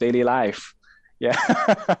do in daily life. Yeah.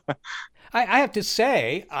 I have to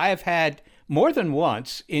say, I've had more than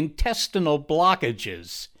once intestinal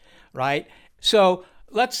blockages, right? So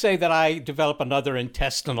let's say that I develop another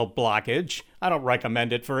intestinal blockage. I don't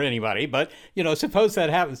recommend it for anybody, but, suppose that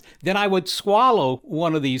happens. Then I would swallow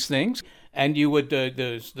one of these things, and you would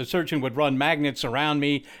the surgeon would run magnets around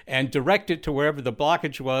me and direct it to wherever the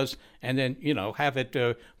blockage was, and then, have it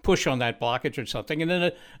push on that blockage or something. And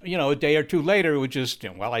then, a day or two later, it would just,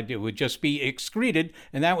 it would just be excreted,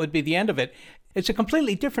 and that would be the end of it. It's a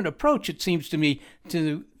completely different approach, it seems to me,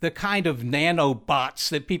 to the kind of nanobots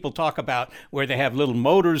that people talk about, where they have little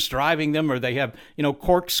motors driving them, or they have,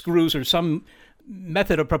 corkscrews or some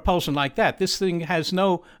method of propulsion like that. This thing has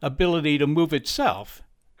no ability to move itself.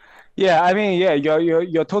 Yeah, I mean, yeah,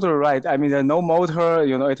 you're totally right. I mean, the no motor,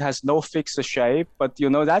 it has no fixed shape, but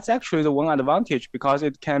that's actually the one advantage because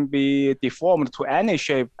it can be deformed to any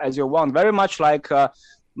shape as you want. Very much like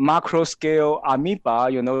macro scale amoeba,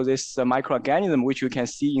 this microorganism which you can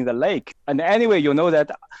see in the lake. And anyway, that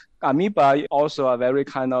amoeba also a very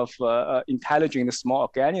kind of intelligent small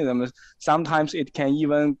organism. Sometimes it can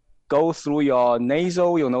even go through your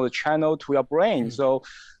nasal, the channel to your brain. So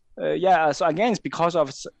so again, it's because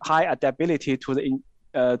of high adaptability to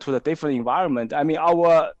the different environment. I mean,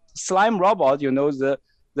 our slime robot,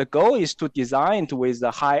 the goal is to design with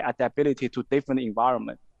a high adaptability to different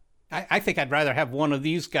environment. I think I'd rather have one of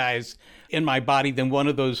these guys in my body than one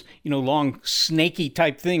of those, long snaky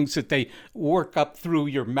type things that they work up through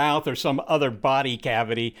your mouth or some other body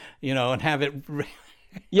cavity, and have it.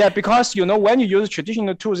 Yeah, because when you use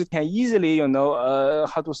traditional tools, it can easily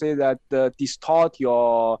how to say that distort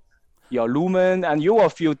your lumen, and you will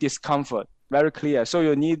feel discomfort. Very clear. So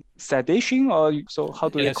you need sedation, or so how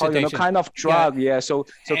do they call it? Kind of drug. Yeah. So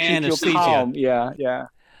keep you calm. Yeah.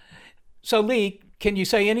 So Lee, can you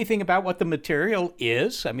say anything about what the material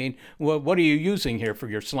is? I mean, what are you using here for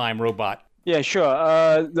your slime robot? Yeah, sure.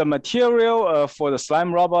 The material for the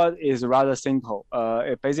slime robot is rather simple.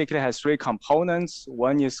 It basically has three components.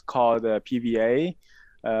 One is called PVA,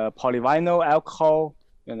 polyvinyl alcohol,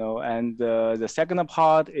 and the second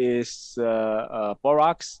part is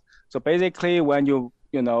borax. So basically, when you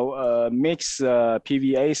mix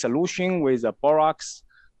PVA solution with the borax,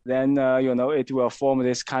 then it will form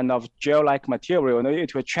this kind of gel-like material.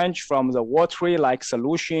 It will change from the watery-like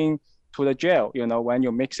solution to the gel, when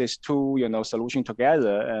you mix these two, solution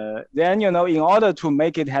together. Then, in order to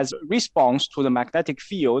make it has response to the magnetic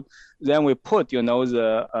field, then we put,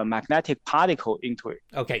 the magnetic particle into it.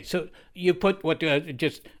 Okay, so you put what,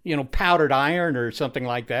 just, powdered iron or something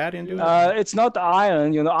like that into it? It's not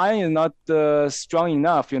iron. Iron is not strong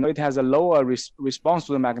enough. It has a lower response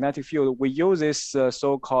to the magnetic field. We use this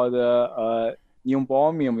so-called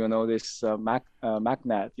neodymium, this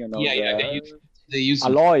magnet, they use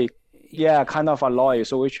alloy. Yeah, kind of alloy,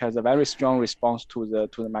 so which has a very strong response to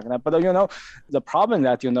the magnet. But the problem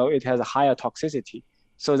that it has a higher toxicity.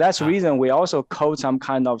 So that's the reason we also coat some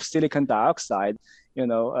kind of silicon dioxide,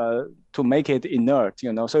 to make it inert.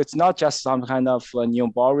 So it's not just some kind of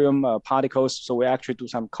neodymium particles. So we actually do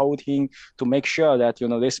some coating to make sure that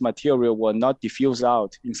this material will not diffuse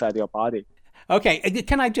out inside your body. Okay,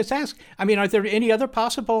 can I just ask, I mean, are there any other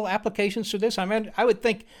possible applications to this? I mean, I would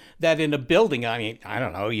think that in a building, I mean, I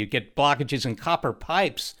don't know, you get blockages in copper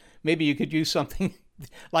pipes. Maybe you could use something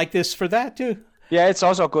like this for that too. Yeah, it's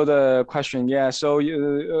also a good question. Yeah, so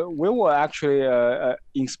we were actually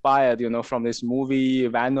inspired, from this movie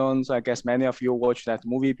Venom. I guess many of you watched that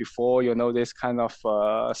movie before. This kind of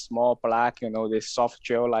small black, this soft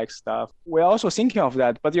gel-like stuff. We're also thinking of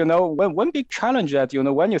that. But one big challenge that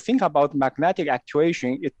when you think about magnetic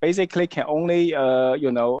actuation, it basically can only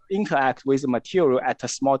interact with the material at a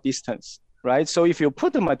small distance. Right. So if you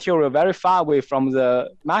put the material very far away from the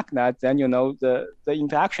magnet, then the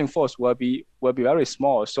interaction force will be very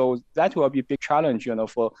small. So that will be a big challenge,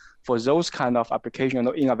 for those kind of applications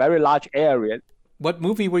in a very large area. What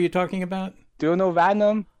movie were you talking about? Do you know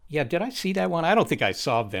Venom? Yeah, did I see that one? I don't think I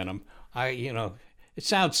saw Venom. It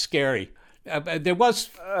sounds scary. There was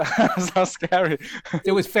so scary.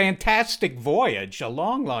 There was Fantastic Voyage a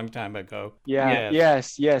long time ago. Yeah.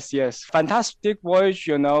 Yes. Fantastic Voyage.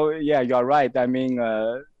 Yeah, you're right. I mean,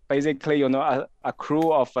 basically, a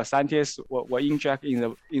crew of scientists were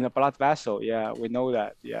injected in a blood vessel. Yeah, we know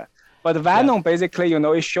that. Yeah. But Venom, basically,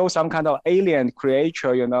 it shows some kind of alien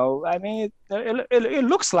creature. I mean, it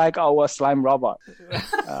looks like our slime robot.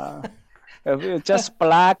 Just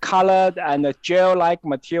black colored and a gel-like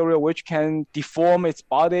material which can deform its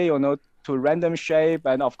body, to random shape,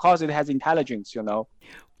 and of course it has intelligence.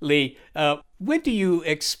 Lee, when do you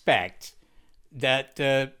expect that,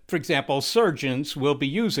 for example, surgeons will be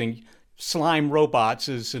using slime robots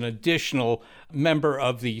as an additional member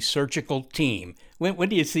of the surgical team? When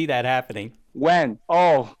do you see that happening? When?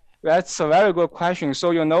 Oh, that's a very good question.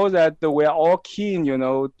 So that we're all keen,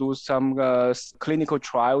 do some clinical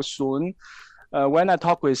trials soon. When I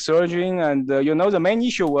talk with surgeon, and the main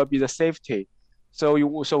issue will be the safety. So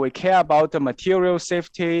we care about the material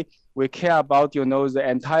safety. We care about the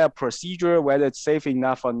entire procedure, whether it's safe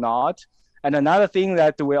enough or not. And another thing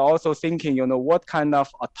that we're also thinking, what kind of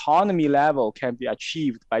autonomy level can be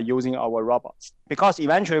achieved by using our robots? Because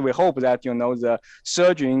eventually we hope that the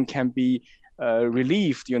surgeon can be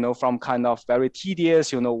relieved, from kind of very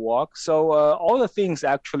tedious, work. So all the things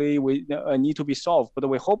actually we need to be solved, but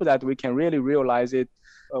we hope that we can really realize it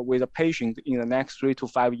with a patient in the next 3 to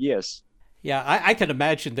 5 years. Yeah, I can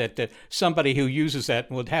imagine that somebody who uses that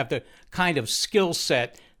would have the kind of skill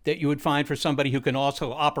set that you would find for somebody who can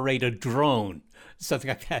also operate a drone, something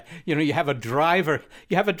like that. You have a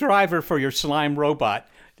driver for your slime robot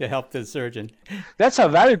to help the surgeon. That's a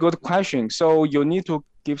very good question. So you need to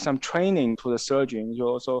give some training to the surgeon.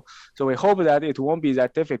 So we hope that it won't be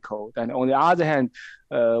that difficult. And on the other hand,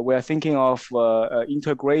 we are thinking of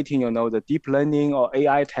integrating, the deep learning or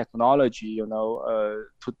AI technology, to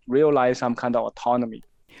realize some kind of autonomy.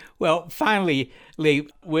 Well, finally, Lee,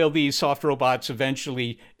 will these soft robots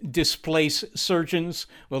eventually displace surgeons?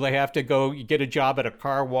 Will they have to go get a job at a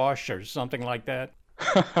car wash or something like that?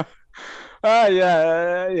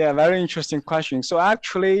 Yeah, very interesting question. So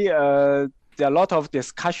actually, there are a lot of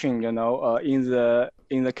discussion, in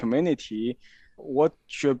the community, what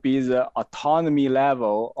should be the autonomy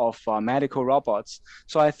level of medical robots.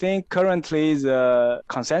 So I think currently the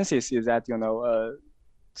consensus is that,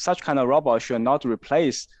 such kind of robot should not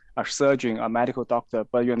replace a surgeon, a medical doctor,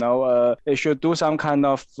 but, it should do some kind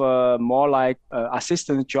of more like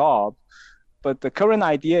assistant job. But the current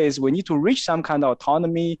idea is we need to reach some kind of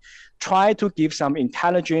autonomy, try to give some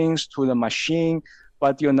intelligence to the machine,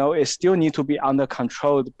 but it still need to be under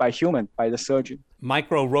control by the surgeon.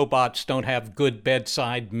 Micro robots don't have good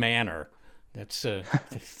bedside manner. That's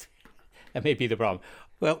that may be the problem.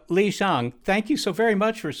 Well, Li Zhang, thank you so very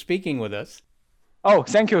much for speaking with us. Oh,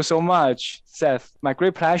 thank you so much, Seth. My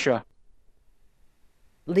great pleasure.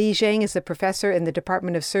 Li Zhang is a professor in the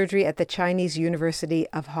Department of Surgery at the Chinese University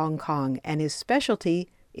of Hong Kong, and his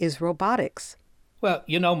specialty is robotics. Well,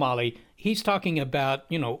 Molly, he's talking about,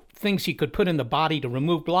 things you could put in the body to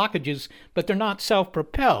remove blockages, but they're not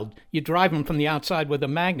self-propelled. You drive them from the outside with a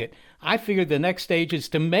magnet. I figured the next stage is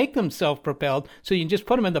to make them self-propelled so you can just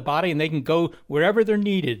put them in the body and they can go wherever they're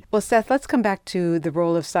needed. Well, Seth, let's come back to the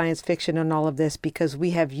role of science fiction in all of this, because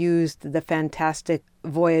we have used the fantastic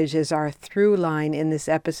Voyage as our through line in this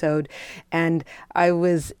episode. And I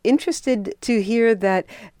was interested to hear that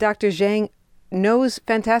Dr. Zhang knows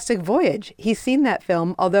Fantastic Voyage. He's seen that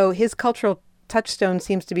film, although his cultural touchstone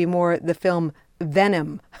seems to be more the film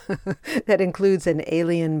Venom, that includes an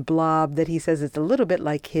alien blob that he says is a little bit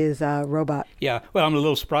like his robot. Yeah, well, I'm a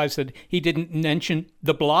little surprised that he didn't mention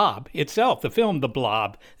the blob itself, the film The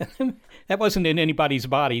Blob. That wasn't in anybody's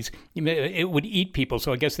bodies. It would eat people,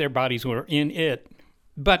 so I guess their bodies were in it.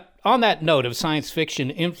 But on that note of science fiction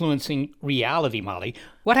influencing reality, Molly,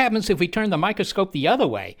 what happens if we turn the microscope the other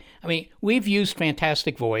way? I mean, we've used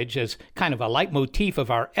Fantastic Voyage as kind of a leitmotif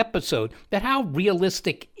of our episode, but how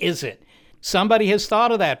realistic is it? Somebody has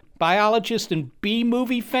thought of that. Biologist and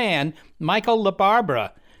B-movie fan Michael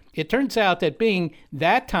LaBarbera. It turns out that being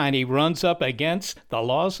that tiny runs up against the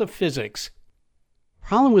laws of physics.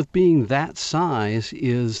 Problem with being that size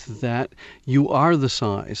is that you are the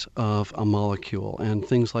size of a molecule, and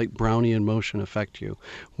things like Brownian motion affect you,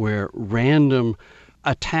 where random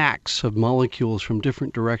attacks of molecules from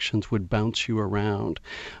different directions would bounce you around.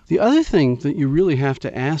 The other thing that you really have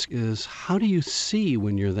to ask is, how do you see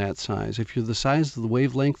when you're that size? If you're the size of the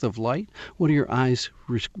wavelength of light, what do your eyes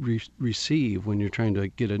receive when you're trying to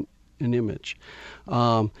get an image?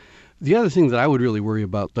 The other thing that I would really worry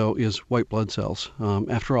about, though, is white blood cells.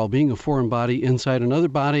 After all, being a foreign body inside another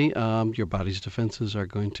body, your body's defenses are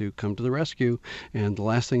going to come to the rescue, and the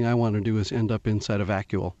last thing I want to do is end up inside a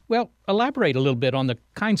vacuole. Well, elaborate a little bit on the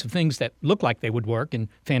kinds of things that look like they would work in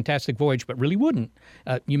Fantastic Voyage, but really wouldn't.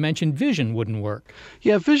 You mentioned vision wouldn't work.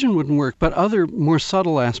 Yeah, vision wouldn't work, but other more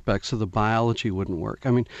subtle aspects of the biology wouldn't work. I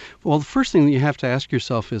mean, well, the first thing that you have to ask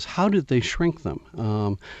yourself is, how did they shrink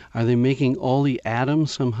them? Are they making all the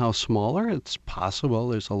atoms somehow smaller? It's possible.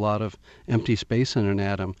 There's a lot of empty space in an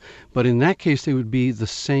atom. But in that case, they would be the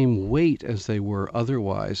same weight as they were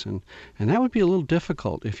otherwise. And that would be a little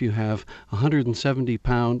difficult. If you have a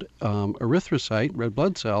 170-pound erythrocyte, red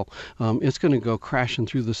blood cell, it's going to go crashing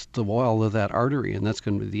through the wall of that artery, and that's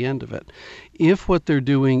going to be the end of it. If what they're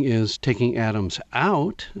doing is taking atoms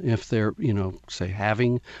out, if they're, say,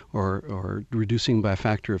 halving or reducing by a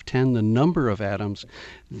factor of 10 the number of atoms,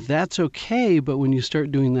 that's okay. But when you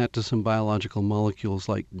start doing that to some biological molecules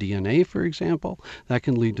like DNA, for example, that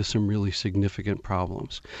can lead to some really significant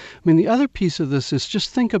problems. I mean, the other piece of this is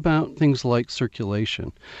just think about things like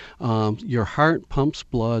circulation. Your heart pumps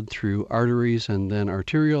blood through arteries and then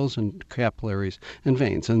arterioles and capillaries and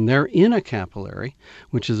veins. And they're in a capillary,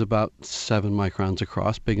 which is about 7 microns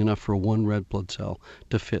across, big enough for one red blood cell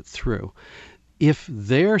to fit through. if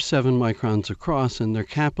they're 7 microns across and their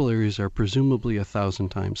capillaries are presumably 1,000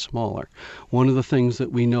 times smaller. One of the things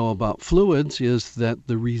that we know about fluids is that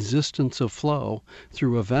the resistance of flow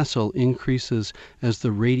through a vessel increases as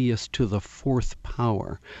the radius to the 4th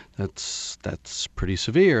power. That's pretty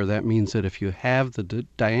severe. That means that if you have the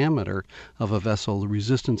diameter of a vessel, the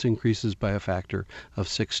resistance increases by a factor of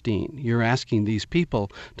 16. You're asking these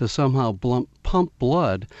people to somehow pump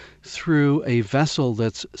blood through a vessel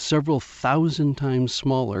that's several thousand times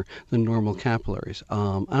smaller than normal capillaries.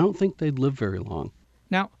 I don't think they'd live very long.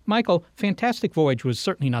 Now, Michael, Fantastic Voyage was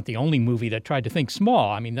certainly not the only movie that tried to think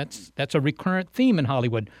small. I mean, that's a recurrent theme in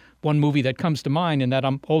Hollywood. One movie that comes to mind, and that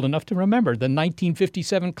I'm old enough to remember, the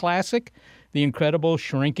 1957 classic, The Incredible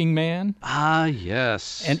Shrinking Man. Ah,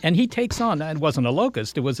 yes. And he takes on, it wasn't a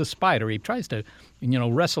locust, it was a spider. He tries to,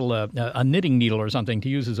 wrestle a knitting needle or something to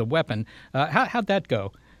use as a weapon. How'd that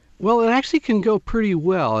go? Well, it actually can go pretty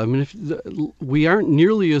well. I mean, we aren't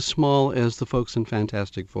nearly as small as the folks in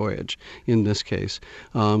Fantastic Voyage in this case.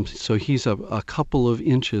 So he's a couple of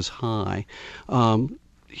inches high.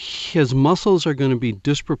 His muscles are going to be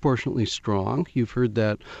disproportionately strong. You've heard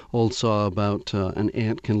that old saw about an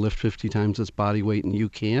ant can lift 50 times its body weight and you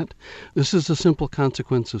can't. This is a simple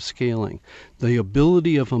consequence of scaling. The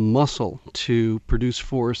ability of a muscle to produce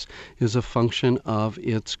force is a function of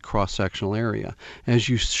its cross-sectional area. As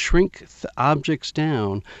you shrink objects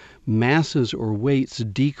down, masses or weights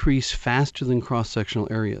decrease faster than cross-sectional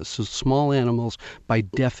areas. So small animals, by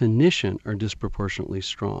definition, are disproportionately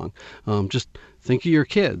strong. Just think of your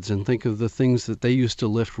kids and think of the things that they used to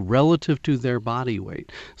lift relative to their body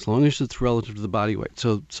weight, as long as it's relative to the body weight.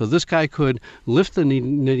 So this guy could lift the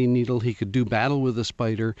knitting needle, he could do battle with a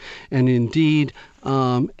spider, and indeed,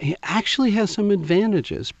 he actually has some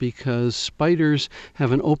advantages because spiders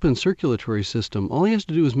have an open circulatory system. All he has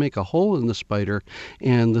to do is make a hole in the spider,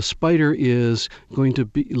 and the spider is going to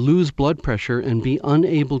lose blood pressure and be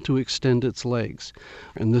unable to extend its legs.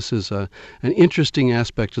 And this is an interesting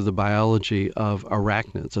aspect of the biology of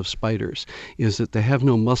arachnids, of spiders, is that they have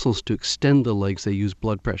no muscles to extend the legs. They use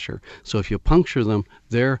blood pressure. So if you puncture them,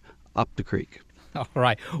 they're up the creek. All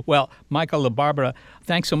right. Well, Michael LaBarbera,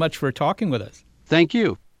 thanks so much for talking with us. Thank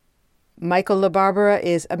you. Michael LaBarbera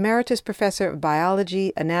is Emeritus Professor of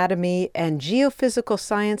Biology, Anatomy, and Geophysical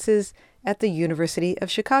Sciences at the University of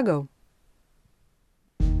Chicago.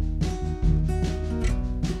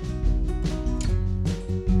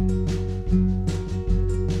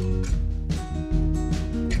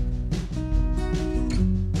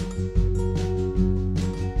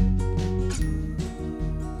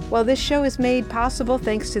 Well, this show is made possible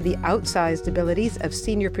thanks to the outsized abilities of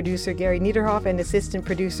senior producer Gary Niederhoff and assistant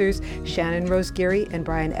producers Shannon Rose Geary and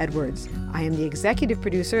Brian Edwards. I am the executive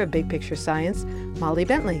producer of Big Picture Science, Molly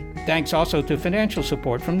Bentley. Thanks also to financial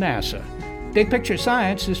support from NASA. Big Picture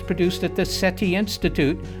Science is produced at the SETI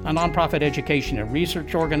Institute, a nonprofit education and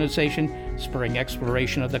research organization spurring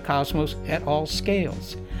exploration of the cosmos at all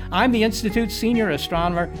scales. I'm the Institute's senior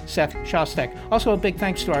astronomer, Seth Shostak. Also, a big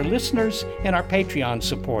thanks to our listeners and our Patreon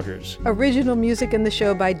supporters. Original music in the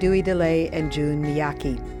show by Dewey DeLay and June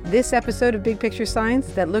Miyake. This episode of Big Picture Science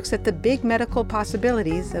that looks at the big medical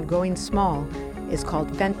possibilities of going small is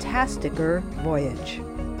called Fantasticer Voyage.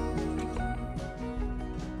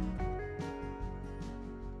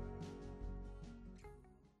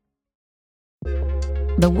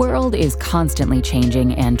 The world is constantly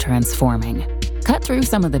changing and transforming. Cut through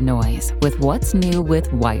some of the noise with What's New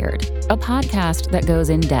with Wired, a podcast that goes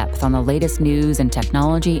in depth on the latest news and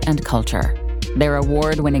technology and culture. Their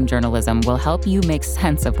award-winning journalism will help you make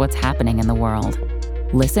sense of what's happening in the world.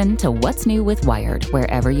 Listen to What's New with Wired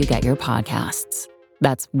wherever you get your podcasts.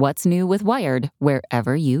 That's What's New with Wired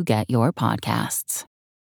wherever you get your podcasts.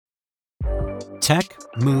 Tech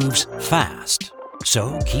moves fast.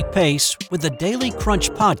 So keep pace with the Daily Crunch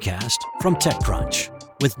podcast from TechCrunch.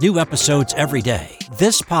 With new episodes every day,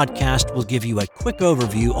 this podcast will give you a quick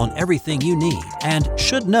overview on everything you need and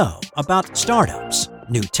should know about startups,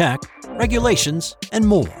 new tech, regulations, and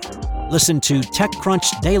more. Listen to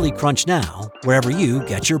TechCrunch Daily Crunch now, wherever you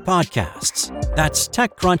get your podcasts. That's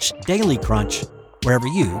TechCrunch Daily Crunch, wherever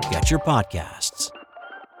you get your podcasts.